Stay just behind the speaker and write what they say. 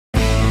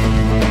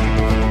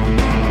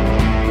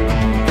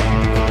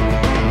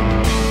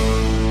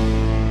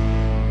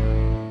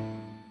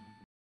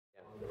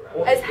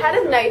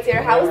Night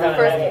Seder. How was the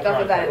first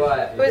kickoff event?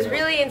 It was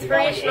really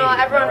inspirational.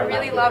 Everyone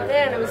really loved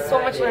it, and it was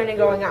so much learning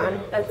going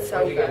on. That's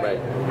so good.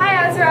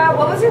 Hi, Ezra.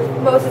 What was your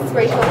most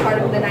inspirational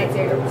part of the Night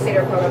Seder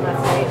program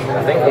last night?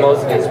 I think the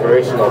most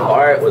inspirational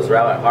part was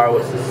Rabbi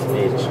Horowitz's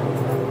speech.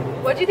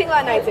 What did you think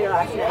about Night Seder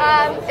last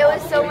night? It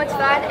was so much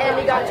fun, and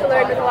we got to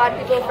learn with a lot of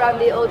people from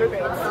the older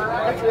grades.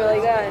 That's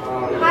really good.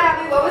 Hi,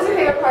 Abby. What was your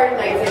favorite part of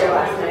Night Seder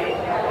last night?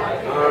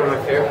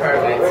 My favorite part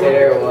of Night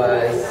Seder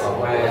was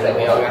when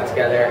we all got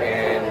together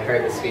and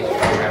heard the speech from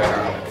Rabbi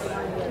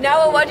Horowiz.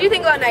 Noah, what did you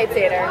think about Night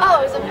Seder?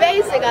 Oh, it was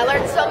amazing. I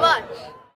learned so much.